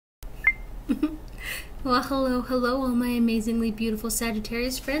Well, hello, all my amazingly beautiful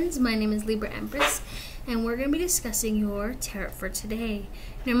Sagittarius friends. My name is Libra Empress, and we're going to be discussing your tarot for today.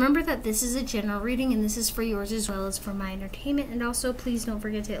 Now, remember that this is a general reading, and this is for yours as well as for my entertainment. And also, please don't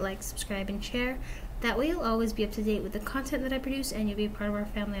forget to like, subscribe, and share. That way, you'll always be up to date with the content that I produce, and you'll be a part of our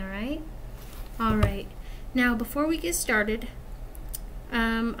family, alright? Alright. Now, before we get started,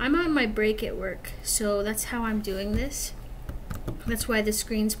 I'm on my break at work, so that's how I'm doing this. That's why the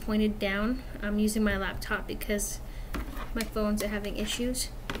screen's pointed down. I'm using my laptop because my phones are having issues.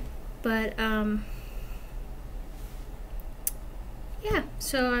 But yeah,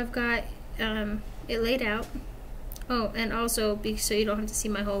 so I've got it laid out. Oh, and also so you don't have to see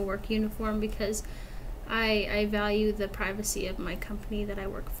my whole work uniform, because I value the privacy of my company that I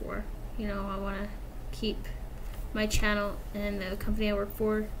work for. You know, I want to keep my channel and the company I work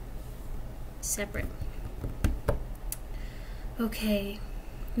for separate. Okay,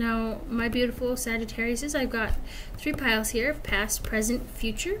 now my beautiful Sagittarius, I've got 3 piles here: past, present,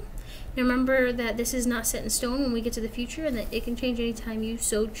 future. Now remember that this is not set in stone when we get to the future, and that it can change anytime you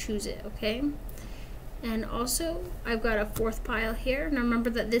so choose it, okay? And also, I've got a 4th pile here. Now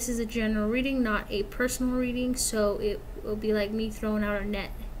remember that this is a general reading, not a personal reading, so it will be like me throwing out a net.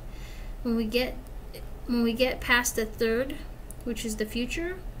 When we get past the 3rd, which is the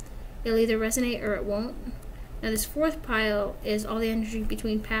future, it'll either resonate or it won't. Now this 4th pile is all the energy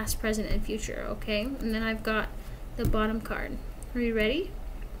between past, present, and future, okay? And then I've got the bottom card. Are you ready?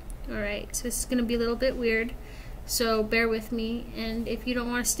 Alright, so this is going to be a little bit weird, so bear with me. And if you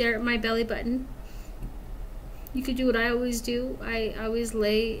don't want to stare at my belly button, you could do what I always do. I always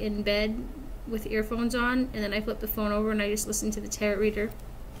lay in bed with earphones on, and then I flip the phone over and I just listen to the tarot reader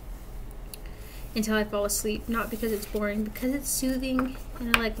until I fall asleep. Not because it's boring, because it's soothing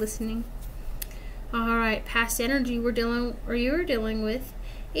and I like listening. Alright, past energy, you're dealing with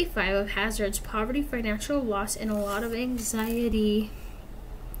a 5 of Hazards, poverty, financial loss, and a lot of anxiety.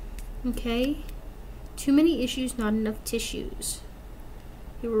 Okay? Too many issues, not enough tissues.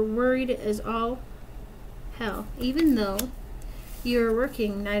 You were worried as all hell, even though you're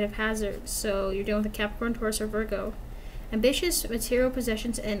working Knight of Hazards, so you're dealing with a Capricorn, Taurus, or Virgo. Ambitious, material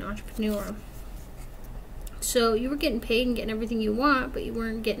possessions, and entrepreneur. So you were getting paid and getting everything you want, but you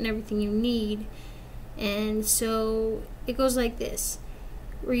weren't getting everything you need. And so it goes like this: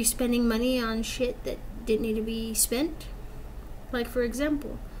 were you spending money on shit that didn't need to be spent? Like, for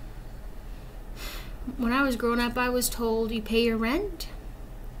example, when I was growing up, I was told you pay your rent,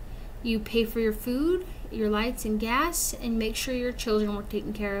 you pay for your food, your lights and gas, and make sure your children were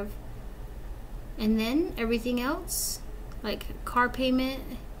taken care of. And then everything else, like car payment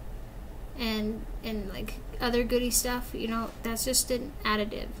and like other goody stuff, you know, that's just an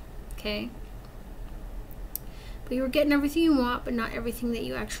additive, okay? But you were getting everything you want, but not everything that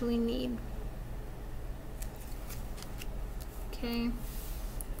you actually need. Okay.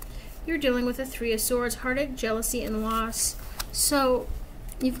 You're dealing with a 3 of Swords, heartache, jealousy, and loss. So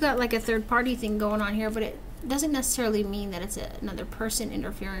you've got like a third party thing going on here, but it doesn't necessarily mean that it's another person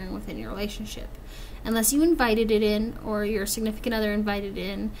interfering within your relationship. Unless you invited it in, or your significant other invited it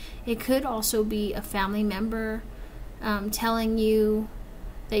in. It could also be a family member telling you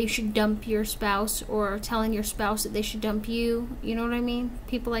that you should dump your spouse, or telling your spouse that they should dump you. You know what I mean?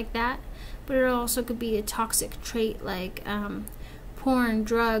 People like that. But it also could be a toxic trait like porn,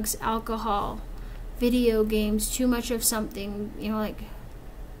 drugs, alcohol, video games, too much of something, you know, like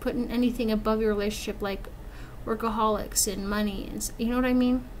putting anything above your relationship, like workaholics and money, and you know what I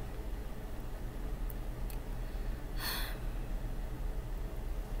mean?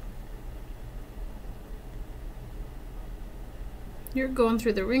 You're going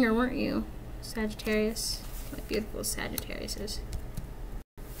through the ringer, weren't you, Sagittarius? My beautiful Sagittariuses.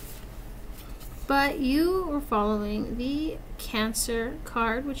 But you were following the Cancer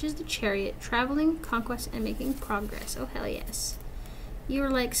card, which is the Chariot, traveling, conquest, and making progress. Oh, hell yes. You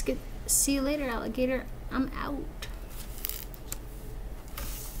were like, see you later, alligator. I'm out.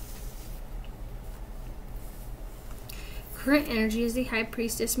 Current energy is the High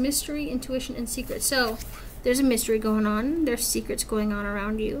Priestess, mystery, intuition, and secret. So there's a mystery going on. There's secrets going on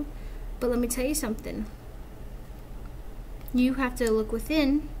around you. But let me tell you something. You have to look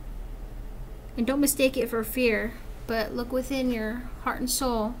within, and don't mistake it for fear, but look within your heart and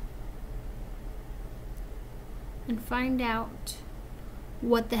soul and find out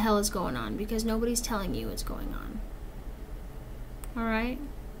what the hell is going on, because nobody's telling you what's going on. Alright?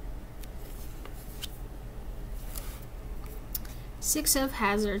 6 of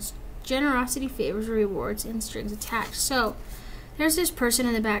Hazards, generosity, favors, rewards, and strings attached. So there's this person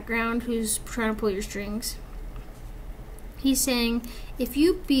in the background who's trying to pull your strings. He's saying, if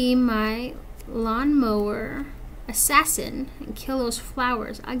you be my lawnmower, assassin, and kill those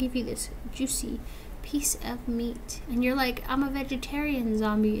flowers. I'll give you this juicy piece of meat. And you're like, I'm a vegetarian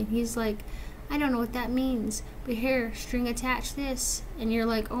zombie. And he's like, I don't know what that means, but here, string attach this. And you're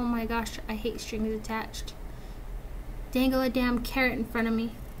like, oh my gosh, I hate strings attached. Dangle a damn carrot in front of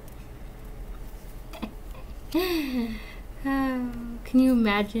me. Can you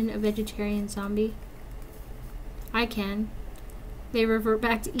imagine a vegetarian zombie? I can. They revert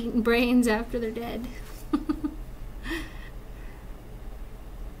back to eating brains after they're dead.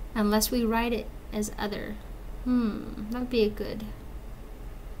 Unless we write it as other. That'd be a good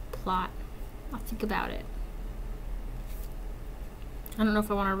plot. I'll think about it. I don't know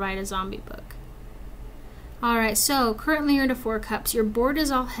if I want to write a zombie book. Alright, so currently you're into 4 cups. You're bored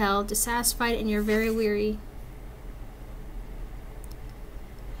as all hell, dissatisfied, and you're very weary.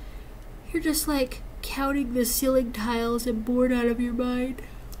 You're just like counting the ceiling tiles and bored out of your mind.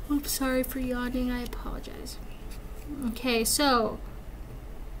 I'm sorry for yawning. I apologize. Okay, so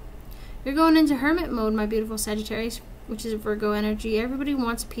you're going into hermit mode, my beautiful Sagittarius, which is Virgo energy. Everybody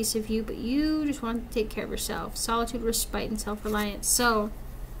wants a piece of you, but you just want to take care of yourself. Solitude, respite, and self-reliance. So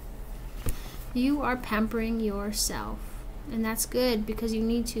you are pampering yourself, and that's good because you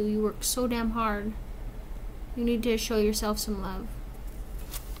need to. You work so damn hard. You need to show yourself some love.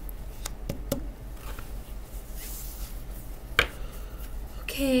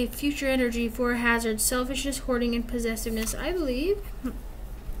 Okay, future energy, 4 hazards: selfishness, hoarding, and possessiveness. I believe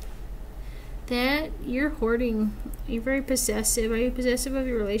that you're hoarding. You're very possessive. Are you possessive of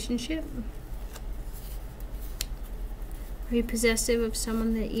your relationship? Are you possessive of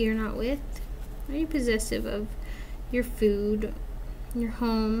someone that you're not with? Are you possessive of your food, your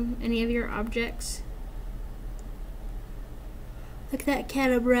home, any of your objects? Like that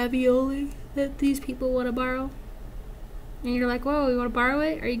can of ravioli that these people want to borrow. And you're like, whoa, you want to borrow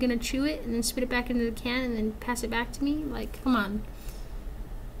it? Are you going to chew it and then spit it back into the can and then pass it back to me? Like, come on.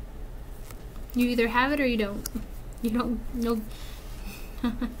 You either have it or you don't. You don't, no,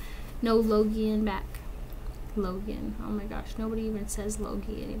 no Logian back. Logan. Oh my gosh, nobody even says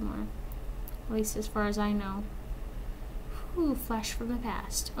Logie anymore. At least as far as I know. Ooh, flash from the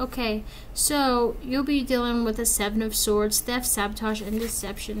past. Okay, so you'll be dealing with a 7 of Swords, theft, sabotage, and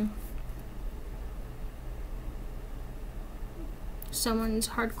deception. Someone's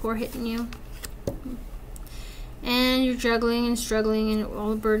hardcore hitting you. And you're juggling and struggling and all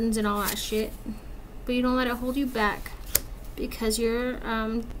the burdens and all that shit. But you don't let it hold you back. Because you're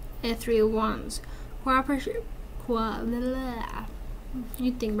a 3 of Wands. Cooperation.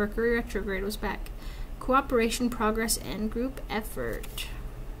 You'd think Mercury retrograde was back. Cooperation, progress, and group effort.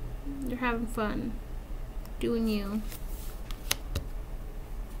 You're having fun. Doing you.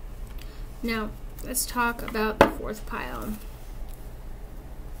 Now, let's talk about the 4th pile.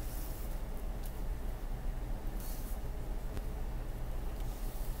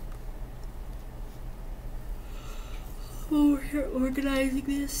 Oh, we're here organizing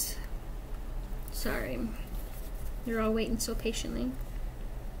this. Sorry. You're all waiting so patiently.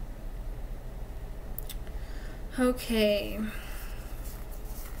 Okay.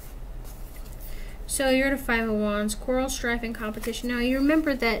 So you're at a 5 of Wands. Quarrel, strife, and competition. Now you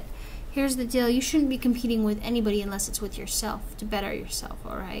remember that, here's the deal. You shouldn't be competing with anybody unless it's with yourself. To better yourself,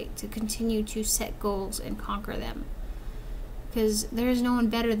 alright? To continue to set goals and conquer them. Because there is no one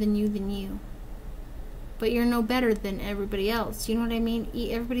better than you. But you're no better than everybody else. You know what I mean?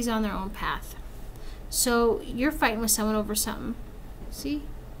 Everybody's on their own path. So you're fighting with someone over something. See?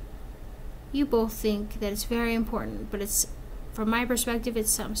 You both think that it's very important, but it's, from my perspective,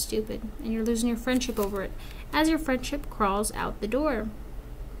 it's something stupid. And you're losing your friendship over it. As your friendship crawls out the door.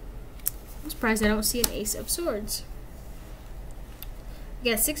 I'm surprised I don't see an Ace of Swords.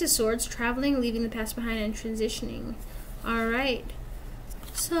 You got 6 of Swords, traveling, leaving the past behind, and transitioning. Alright.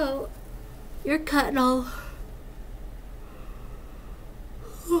 So you're cutting all...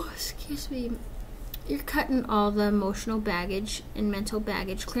 Oh, excuse me. You're cutting all the emotional baggage and mental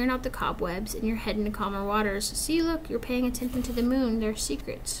baggage, clearing out the cobwebs, and you're heading to calmer waters. See, look, you're paying attention to the moon. There are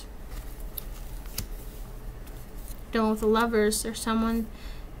secrets. Dealing with the lovers, there's someone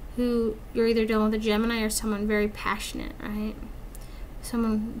who, you're either dealing with a Gemini or someone very passionate, right?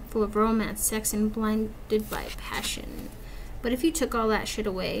 Someone full of romance, sex, and blinded by passion. But if you took all that shit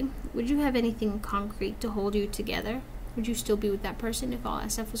away, would you have anything concrete to hold you together? Would you still be with that person if all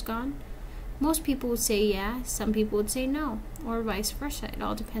that stuff was gone? Most people would say yeah, some people would say no, or vice versa. It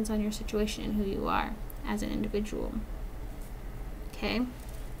all depends on your situation and who you are as an individual. Okay?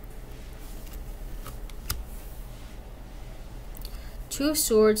 2 of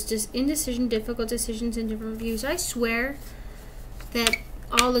Swords, indecision, difficult decisions, and different views. I swear that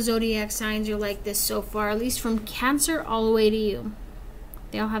all the zodiac signs are like this so far, at least from Cancer all the way to you.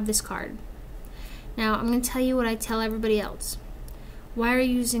 They all have this card. Now, I'm going to tell you what I tell everybody else. Why are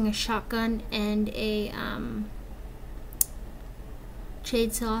you using a shotgun and a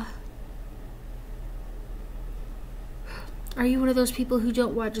chainsaw? Are you one of those people who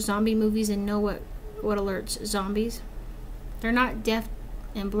don't watch zombie movies and know what alerts zombies? They're not deaf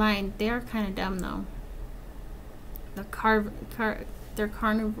and blind. They are kind of dumb, though. They're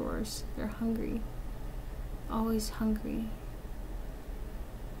carnivores. They're hungry. Always hungry.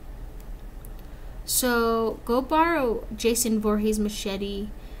 So go borrow Jason Voorhees' machete,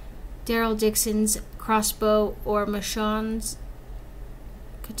 Daryl Dixon's crossbow, or Michonne's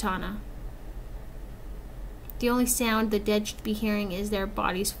katana. The only sound the dead should be hearing is their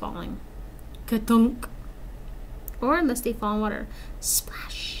bodies falling. Ka-dunk. Or unless they fall in water.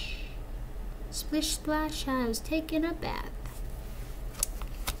 Splash. Splish splash, I was taking a bath.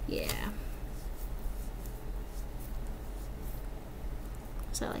 Yeah.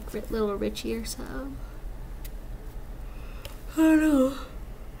 Is that like Little Richie or so? I don't know.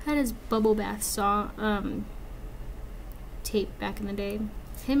 Had his bubble bath song tape back in the day.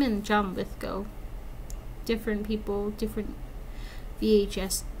 Him and John Lithgow. Different people, different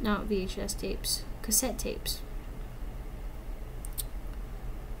not VHS tapes, cassette tapes.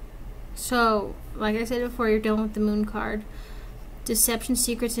 So, like I said before, you're done with the moon card. Deception,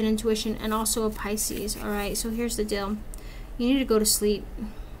 secrets, and intuition, and also a Pisces. Alright, so here's the deal. You need to go to sleep.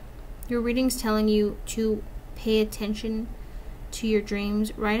 Your reading's telling you to pay attention to your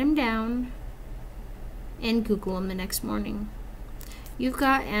dreams. Write them down and Google them the next morning. You've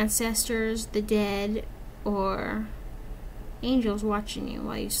got ancestors, the dead, or angels watching you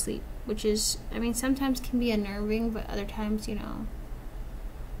while you sleep, which is, I mean, sometimes can be unnerving, but other times, you know.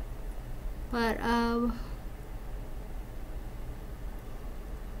 But, I'm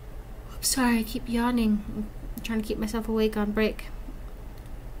sorry, I keep yawning. I'm trying to keep myself awake on break.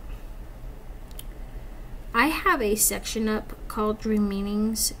 I have a section up called Dream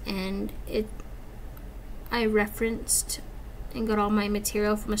Meanings, and I referenced and got all my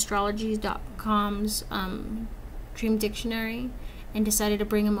material from astrology.com's dream dictionary, and decided to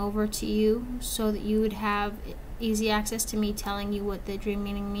bring them over to you so that you would have easy access to me telling you what the dream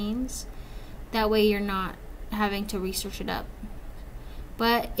meaning means. That way you're not having to research it up.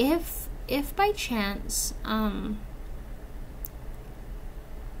 But if by chance I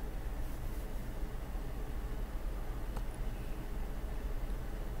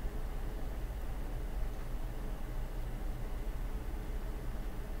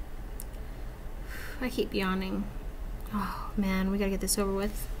keep yawning. Oh man, we gotta get this over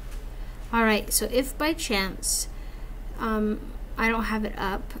with. Alright, so if by chance I don't have it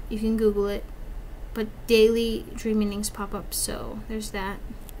up, you can Google it. But daily dream meanings pop up, so there's that.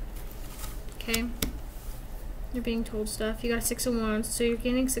 Okay? You're being told stuff. You got a 6 of Wands, so you're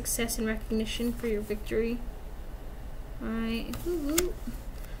gaining success and recognition for your victory. Alright.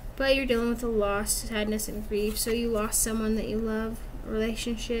 But you're dealing with a loss, sadness, and grief. So you lost someone that you love, a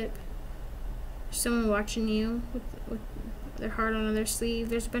relationship, someone watching you with their heart on their sleeve.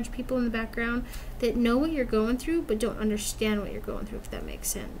 There's a bunch of people in the background that know what you're going through but don't understand what you're going through, if that makes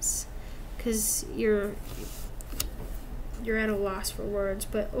sense, because you're at a loss for words.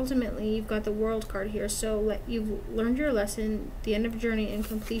 But ultimately you've got the World card here, so you've learned your lesson, the end of journey and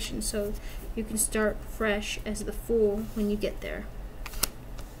completion, so you can start fresh as the Fool when you get there.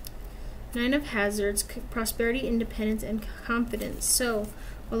 9 of Hazards, prosperity, independence, and confidence. So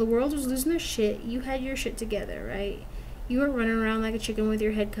while the world was losing their shit, you had your shit together, right? You weren't running around like a chicken with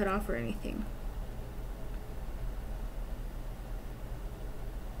your head cut off or anything.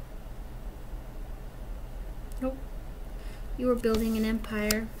 Nope. You were building an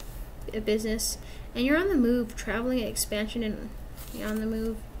empire, a business, and you're on the move, traveling, expansion, and you're on the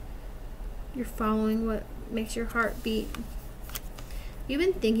move. You're following what makes your heart beat. You've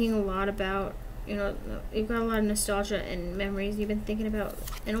been thinking a lot about, you know, you've got a lot of nostalgia and memories. You've been thinking about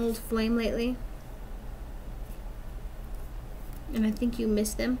an old flame lately, and I think you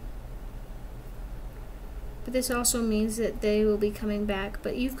miss them. But this also means that they will be coming back.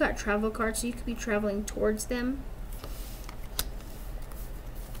 But you've got travel cards, so you could be traveling towards them.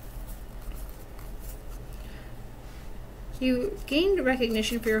 You gained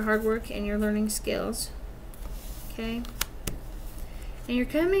recognition for your hard work and your learning skills. Okay? And you're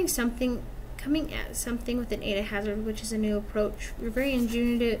coming at something with an 8 of Hazard, which is a new approach. You're very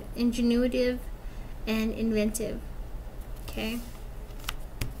ingenuitive and inventive. Okay?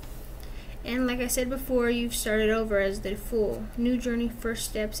 And like I said before, you've started over as the Fool. New journey, first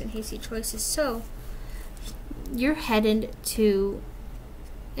steps, and hasty choices. So you're headed to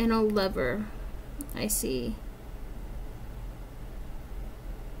and a lover. I see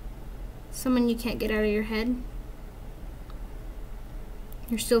someone you can't get out of your head.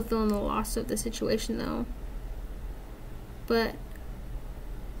 You're still feeling the loss of the situation though, but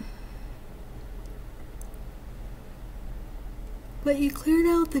you cleared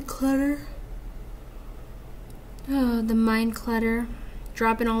out the clutter, the mind clutter,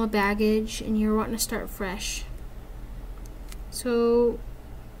 dropping all the baggage, and you're wanting to start fresh. So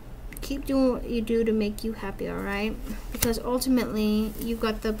keep doing what you do to make you happy, alright? Because ultimately, you've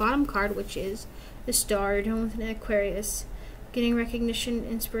got the bottom card, which is the Star. You're dealing with an Aquarius. Getting recognition,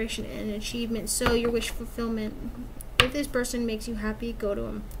 inspiration, and achievement. So your wish fulfillment. If this person makes you happy, go to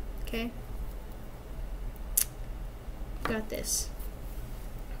them. Okay? Got this.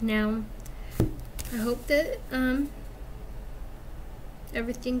 Now, I hope that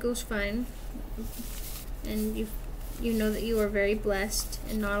everything goes fine, and you know that you are very blessed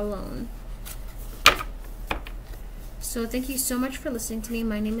and not alone. So thank you so much for listening to me.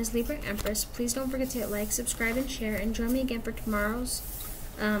 My name is Libra Empress. Please don't forget to hit like, subscribe, and share, and join me again for tomorrow's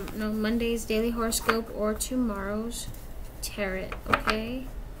Monday's daily horoscope or tomorrow's tarot. Okay?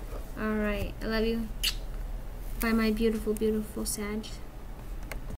 Alright, I love you. Bye, my beautiful, beautiful Sag.